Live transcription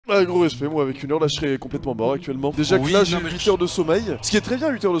Ah, gros respect, moi avec 1 heure là je serais complètement mort actuellement. Déjà que Oui, là j'ai non, mais 8 heures de sommeil. Ce qui est très bien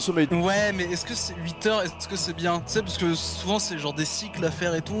 8 heures de sommeil. Ouais, mais est-ce que c'est 8 heures, est-ce que c'est bien? Tu sais, parce que souvent c'est genre des cycles à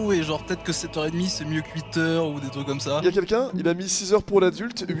faire et tout, et genre peut-être que 7h30 c'est mieux que 8 heures ou des trucs comme ça. Il y a quelqu'un, il a mis 6 heures pour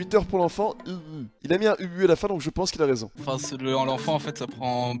l'adulte, 8 heures pour l'enfant. Il a mis un UU à la fin donc je pense qu'il a raison. Enfin, l'enfant en fait ça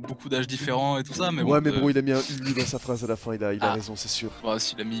prend beaucoup d'âges différents et tout ça, mais bon. Ouais mais bon il a mis un UU dans sa phrase à la fin, il a raison c'est sûr. Bah,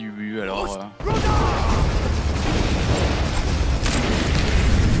 s'il a mis UU alors.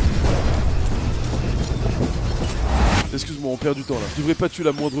 Excuse-moi, on perd du temps là. Je devrais pas tuer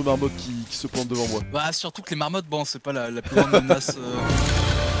la moindre marmotte qui se plante devant moi. Bah, surtout que les marmottes, bon, c'est pas la plus grande menace.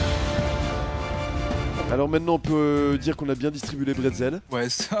 Alors maintenant on peut dire qu'on a bien distribué les bretzels. Ouais,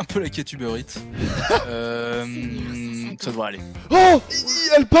 c'est un peu la quête Uber Eats. Ça devrait aller. Oh,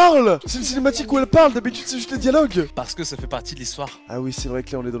 elle parle. C'est une cinématique où elle parle, d'habitude c'est juste les dialogues. Parce que ça fait partie de l'histoire. Ah oui c'est vrai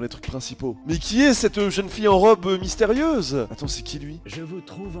que là on est dans les trucs principaux. Mais qui est cette jeune fille en robe mystérieuse? Attends c'est qui lui? Je vous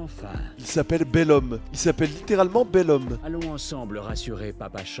trouve enfin. Il s'appelle Bel Homme. Il s'appelle littéralement Bel Homme. Allons ensemble rassurer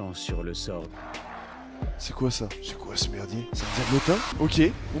Papa Chance sur le sort. C'est quoi ça? C'est quoi ce merdier? C'est un diablotin? Ok,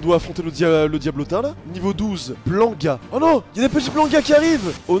 on doit affronter le diablotin là. Niveau 12, Blanga. Oh non, il y a des petits Blangas qui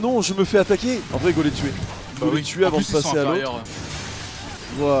arrivent. Oh non, je me fais attaquer. En vrai, go les tuer. Go les tuer avant de passer à l'autre.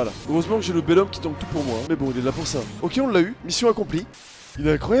 Voilà. Heureusement que j'ai le bel homme qui tank tout pour moi. Mais bon, il est là pour ça. Ok, on l'a eu. Mission accomplie. Il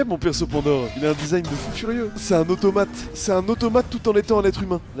est incroyable mon perso Pandore. Il a un design de fou furieux. C'est un automate. C'est un automate tout en étant un être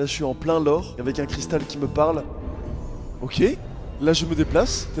humain. Là, je suis en plein lore avec un cristal qui me parle. Ok. Là je me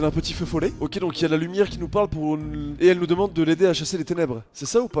déplace, tel un petit feu follet. Ok donc il y a la lumière qui nous parle pour... Et elle nous demande de l'aider à chasser les ténèbres. C'est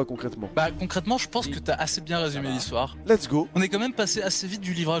ça ou pas concrètement? Bah concrètement je pense que t'as assez bien résumé l'histoire. Let's go. On est quand même passé assez vite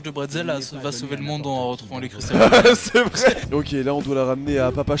du livrage de Bretzel à va sauver le monde en retrouvant les cristaux. C'est vrai. Ok là on doit la ramener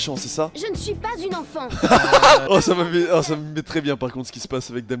à Papa Chance, c'est ça? Je ne suis pas une enfant. Oh ça me met très bien par contre ce qui se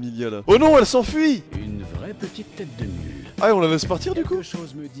passe avec Damilia là. Oh non elle s'enfuit. Une vraie petite tête de mule. Ah et on la laisse partir du coup? Quelque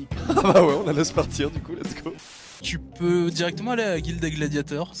chose me dit que... Ah bah ouais on la laisse partir du coup, let's go. Tu peux directement aller à la guilde des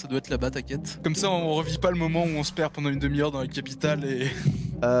gladiateurs, ça doit être là-bas, t'inquiète. Comme ça on revit pas le moment où on se perd pendant une demi-heure dans la capitale et...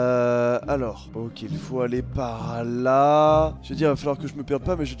 Alors, ok, il faut aller par là. Je vais dire, il va falloir que je me perde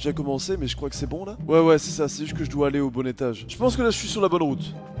pas, mais j'ai déjà commencé, mais je crois que c'est bon là. Ouais, c'est ça, c'est juste que je dois aller au bon étage. Je pense que là je suis sur la bonne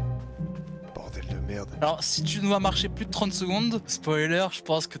route. Bordel de merde. Alors, si tu dois marcher plus de 30 secondes, spoiler, je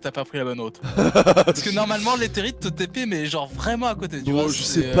pense que t'as pas pris la bonne route. Parce que normalement, l'éthérite te TP, mais genre vraiment à côté, tu vois. Je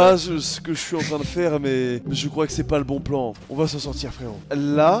sais pas ce que je suis en train de faire, mais je crois que c'est pas le bon plan. On va s'en sortir, frérot.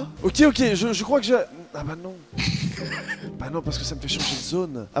 Là. Ok, je crois que j'ai... Ah bah non. Bah non, parce que ça me fait changer de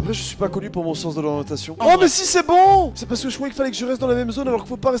zone. Après, je suis pas connu pour mon sens de l'orientation. Oh, mais si, c'est bon. C'est parce que je croyais qu'il fallait que je reste dans la même zone, alors qu'il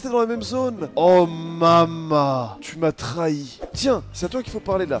faut pas rester dans la même zone. Oh, mama. Tu m'as trahi. Tiens, c'est à toi qu'il faut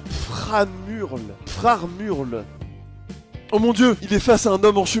parler là. Frarmurle. Oh mon dieu, il est face à un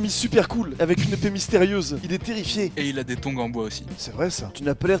homme en chemise super cool, avec une épée mystérieuse. Il est terrifié. Et il a des tongs en bois aussi. C'est vrai ça. Tu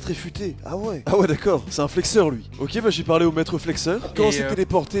n'as pas l'air très futé. Ah ouais d'accord, c'est un flexeur lui. Ok bah j'ai parlé au maître flexeur. Quand on s'est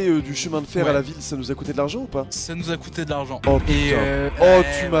téléporté du chemin de fer à la ville, ça nous a coûté de l'argent ou pas? Ça nous a coûté de l'argent. Oh putain.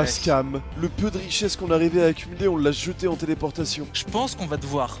 Tu m'as scam. Le peu de richesse qu'on arrivait à accumuler, on l'a jeté en téléportation. Je pense qu'on va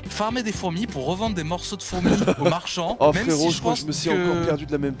devoir farmer des fourmis pour revendre des morceaux de fourmis aux marchands. Oh même frérot, si je crois que je me suis encore perdu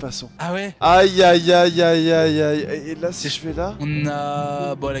de la même façon. Ah ouais? Aïe. Et là si je fais là? On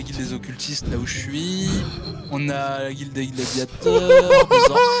a la guilde des occultistes là où je suis. On a la guilde des gladiateurs,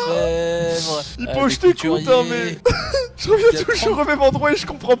 des orfèvres. Il faut que je t'écoute hein mais... Je reviens toujours au même endroit et je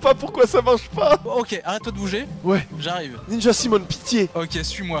comprends pas pourquoi ça marche pas. Bon, ok, arrête-toi de bouger. Ouais. J'arrive. Ninja Simone, pitié. Ok,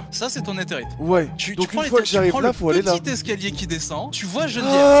 suis-moi. Ça c'est ton éthérite. Ouais. Donc une fois que j'arrive là, faut aller là. Petit escalier qui descend. Tu vois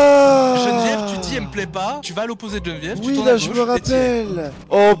Geneviève. Geneviève, tu dis elle me plaît pas. Tu vas à l'opposé de Geneviève. Oui là je me rappelle.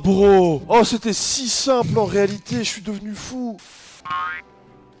 Oh bro. Oh c'était si simple en réalité. Je suis devenu fou.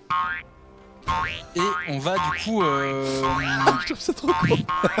 Et on va du coup Je trouve ça trop cool.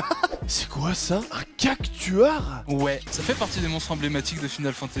 C'est quoi ça? Un cactuar? Ouais, ça fait partie des monstres emblématiques de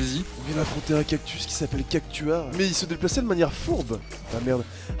Final Fantasy. On vient d'affronter un cactus qui s'appelle Cactuar. Mais il se déplaçait de manière fourbe. Ah merde.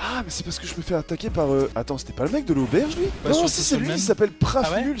 Ah mais c'est parce que je me fais attaquer par... Attends, c'était pas le mec de l'auberge lui? Non si c'est lui, il s'appelle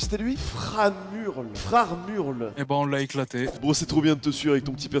Prafnul, c'était lui? Frarmurle. Et ben on l'a éclaté. Bon c'est trop bien de te suivre avec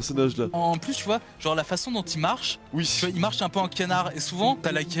ton petit personnage là. En plus tu vois, genre la façon dont il marche, oui. Tu vois, il marche un peu en canard et souvent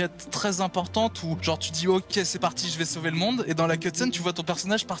t'as la quête très importante où genre tu dis ok c'est parti je vais sauver le monde et dans la cutscene tu vois ton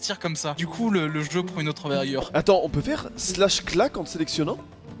personnage partir comme ça. Du coup le jeu prend une autre envergure. Attends, on peut faire /claque en sélectionnant?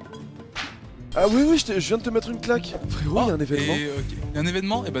 Ah oui, je viens de te mettre une claque. Frérot, il y a un événement. Il y a un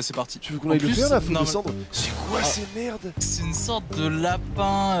événement? Et bah c'est parti. Tu veux qu'on aille le faire là? Faut descendre. C'est quoi ces merdes? C'est une sorte de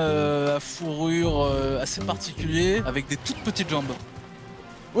lapin à fourrure assez particulier avec des toutes petites jambes.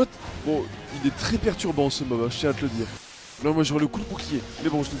 What? Bon, il est très perturbant ce mob, je tiens à te le dire. Non, moi j'aurais le coup de bouclier. Mais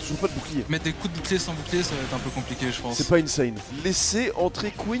bon, je n'ai toujours pas de bouclier. Mettre des coups de bouclier sans bouclier, ça va être un peu compliqué, je pense. C'est pas insane. Laissez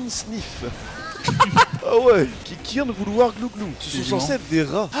entrer Queen Sniff. Ah ouais, qui vient de vouloir glou-glou. Ce sont censés être des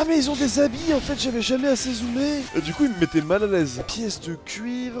rats. Ah mais ils ont des habits en fait, j'avais jamais assez zoomé. Et du coup ils me mettaient mal à l'aise. Pièce de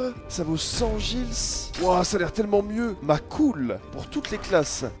cuivre, ça vaut 100 gils. Ouah, ça a l'air tellement mieux. Ma cool, pour toutes les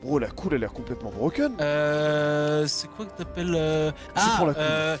classes. Bro, la cool a l'air complètement broken. C'est quoi que t'appelles prends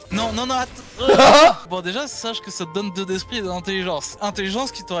la non, attends. Bon, déjà, sache que ça te donne 2 d'esprit et d'intelligence.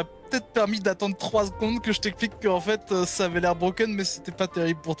 Intelligence qui t'aurait peut-être permis d'attendre 3 secondes que je t'explique qu'en fait ça avait l'air broken mais c'était pas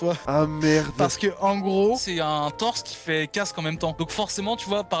terrible pour toi. Ah merde. Parce que en gros c'est un torse qui fait casque en même temps. Donc forcément tu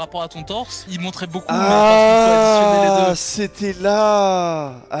vois par rapport à ton torse il montrait beaucoup mais parce qu'il faut additionner les deux. C'était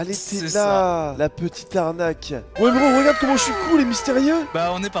là. Elle était là. La petite arnaque. Ouais bro regarde comment je suis cool et mystérieux.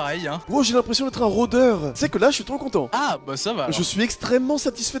 Bah on est pareil hein. Bro j'ai l'impression d'être un rôdeur. Tu sais que là je suis trop content. Ah bah ça va alors. Je suis extrêmement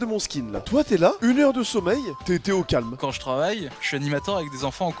satisfait de mon skin là. Toi t'es là, 1 heure de sommeil, t'es au calme. Quand je travaille, je suis animateur avec des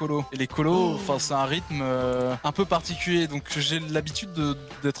enfants en colo. Et les colos, enfin c'est un rythme un peu particulier, donc j'ai l'habitude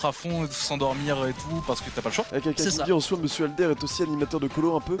d'être à fond et de s'endormir et tout parce que t'as pas le choix. Il y a quelqu'un qui me dit en soi monsieur Alderiate est aussi animateur de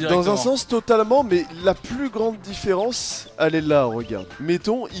colo un peu. Directement. Dans un sens totalement, mais la plus grande différence, elle est là, regarde.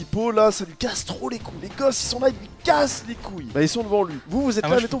 Mettons, Hippo là, ça lui casse trop les couilles. Les gosses ils sont là, ils lui cassent les couilles. Bah ils sont devant lui. Vous êtes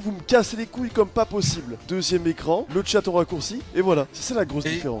là, mettons, vous me cassez les couilles comme pas possible. Deuxième écran, le chat en raccourci, et voilà. C'est ça la grosse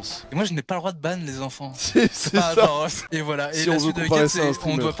différence. Et moi je n'ai pas le droit de ban les enfants. C'est ça. Genre, et voilà. Si et on la veut suite de comparer Quête, ça à un c'est on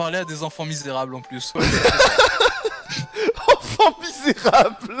streamer. doit parler à des enfants misérables en plus. Enfants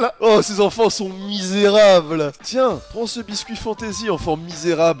misérables. Oh, ces enfants sont misérables. Tiens, prends ce biscuit fantaisie, enfant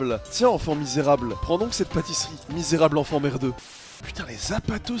misérable. Tiens, enfant misérable, prends donc cette pâtisserie. Misérable enfant merdeux. Putain, les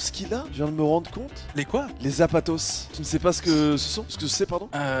zapatos qu'il a, je viens de me rendre compte. Les quoi? Les zapatos. Tu ne sais pas ce que ce sont? Ce que c'est, pardon?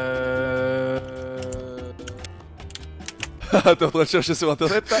 T'es en train de chercher sur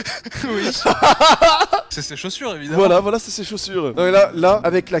internet là? Oui. C'est ses chaussures évidemment. Voilà, c'est ses chaussures. Non, et là,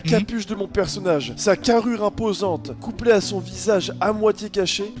 avec la capuche de mon personnage, sa carrure imposante, couplée à son visage à moitié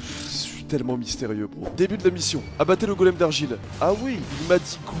caché, je suis tellement mystérieux, bro. Début de la mission. Abattez le golem d'argile. Ah oui, il m'a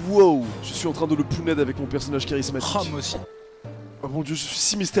dit wow. Je suis en train de le pouned avec mon personnage charismatique. Ah, moi aussi. Oh mon dieu, je suis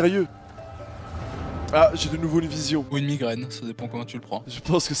si mystérieux. Ah, j'ai de nouveau une vision. Ou une migraine, ça dépend comment tu le prends. Je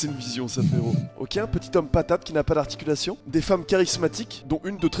pense que c'est une vision, ça, frérot. Ok, un petit homme patate qui n'a pas d'articulation. Des femmes charismatiques, dont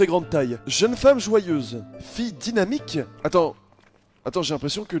une de très grande taille. Jeune femme joyeuse. Fille dynamique. Attends, j'ai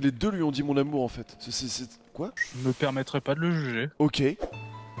l'impression que les deux lui ont dit mon amour, en fait. C'est... Quoi? Je me permettrai pas de le juger. Ok.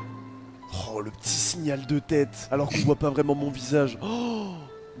 Oh, le petit signal de tête, alors qu'on voit pas vraiment mon visage. Oh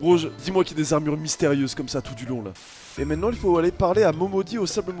bro, dis-moi qu'il y a des armures mystérieuses comme ça tout du long, là. Et maintenant, il faut aller parler à Momodi au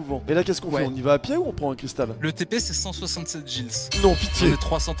sable mouvant. Et là, qu'est-ce qu'on fait? On y va à pied ou on prend un cristal? Le TP, c'est 167 gils. Non, On pitié. est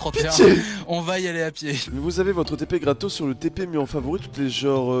 331. Pitié. On va y aller à pied. Mais vous avez votre TP gratos sur le TP mis en favori toutes les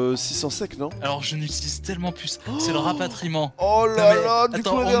genre 600 secs, non? Alors, je n'utilise tellement plus. C'est le rapatriement. Oh Non, là mais là, du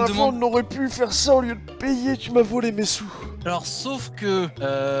attends, coup, la on me dernière fois, demande- on aurait pu faire ça au lieu de payer. Tu m'as volé mes sous. Alors, sauf que...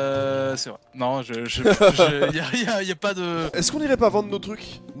 c'est vrai. Non, y a pas de... Est-ce qu'on irait pas vendre nos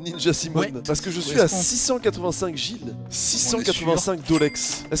trucs, Ninja Simone? Ouais. Parce que je suis Est-ce à qu'on- 685 Gilles. 685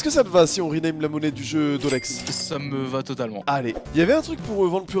 Dollex. Est-ce que ça te va si on rename la monnaie du jeu Dollex? Ça me va totalement. Allez. Il y avait un truc pour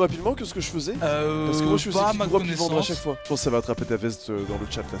vendre plus rapidement que ce que je faisais? Parce que moi je suis pas à aussi ma qui doit plus vendre à connaissance. chaque fois. Je pense que ça va attraper ta veste dans le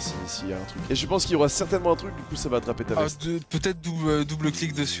chat là s'il y a un truc. Et je pense qu'il y aura certainement un truc, du coup ça va attraper ta Ah, veste. peut-être double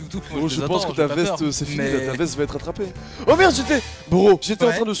clic dessus ou tout. Moi, Bro, je les pense attends, que ta j'ai pas veste peur. c'est fini, Mais- ta veste va être attrapée. Oh merde, j'étais en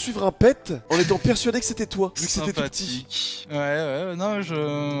Ouais. train de suivre un pet en étant persuadé que c'était toi, vu que c'était tout petit. Sympathique. Ouais, non,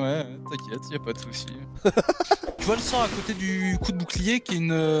 ouais, t'inquiète, y a pas de souci. Tu vois le sort à côté du coup de bouclier qui est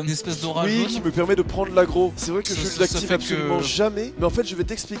une espèce d'aura Oui, jaune. qui me permet de prendre l'aggro. C'est vrai que Ça- je ça l'active fait absolument que- jamais. Mais en fait, je vais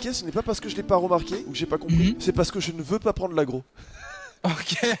t'expliquer, ce n'est pas parce que je l'ai pas remarqué ou que j'ai pas compris. Mhm. C'est parce que je ne veux pas prendre l'aggro.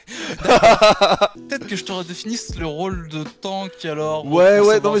 Ok. D'accord. Peut-être que je te redéfinisse le rôle de tank alors. Ouais, pour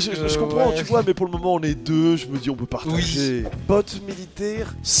non savoir mais ce je que- comprends, ouais. tu vois, mais pour le moment on est deux, je me dis on peut partager. Bottes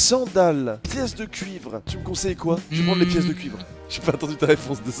militaires, sandales, pièces de cuivre. Tu me conseilles quoi? Je vais prendre les pièces de cuivre. J'ai pas attendu ta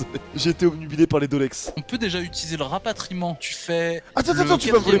réponse, désolé. J'ai été obnubilé par les Dollex. On peut déjà utiliser le rapatriement. Tu fais. Attends, le tu vas me voler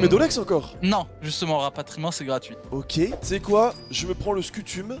quatrième- mes Dollex encore? Non, justement, le rapatriement c'est gratuit. Ok, c'est quoi? Je me prends le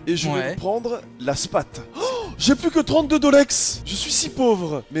scutum et je vais Ouais. me prendre la spat. Oh, j'ai plus que 32 Dollex. Je suis si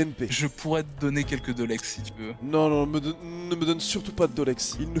pauvre. Mais NP. Je pourrais te donner quelques Dollex si tu veux. Non, ne me donne surtout pas de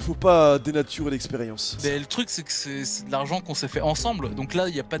Dollex. Il ne faut pas dénaturer l'expérience. Mais le truc c'est que c'est de l'argent qu'on s'est fait ensemble. Donc là,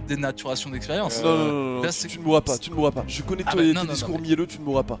 il n'y a pas de dénaturation d'expérience. Non, là, tu, c'est- tu ne mourras pas, tu ne mourras pas. Je connais Ah tes, bah, tes non, non, discours non, mielleux, tu ne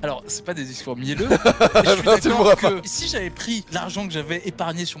mourras pas. Alors, c'est pas des discours mielleux. Et je suis Non, tu le mourras d'accord que si j'avais pris l'argent que j'avais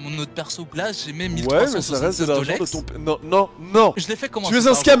épargné sur mon autre perso, là, j'ai même Ouais, mais ça reste de 1376 l'argent de Dollex. ton... Non. Je l'ai fait comment Tu es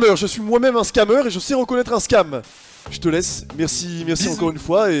un scammer, je suis moi-même un scammer et je sais reconnaître un scam. Je te laisse, merci Bisous. encore une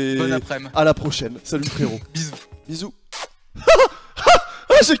fois et Bon après-midi. à la prochaine. Salut frérot. Bisous. Bisous.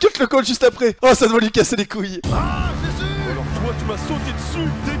 Ah, j'ai cut le call juste après. Oh, ça doit lui casser les couilles. Ah, Jésus! Alors toi tu m'as sauté dessus,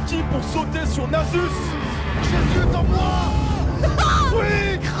 t'es qui pour sauter sur Nasus? Jésus est en moi!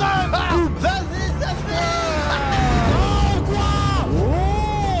 Oui, crève! Vas-y, ça fait! Oh, quoi? Oh!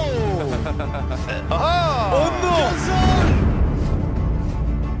 Oh non!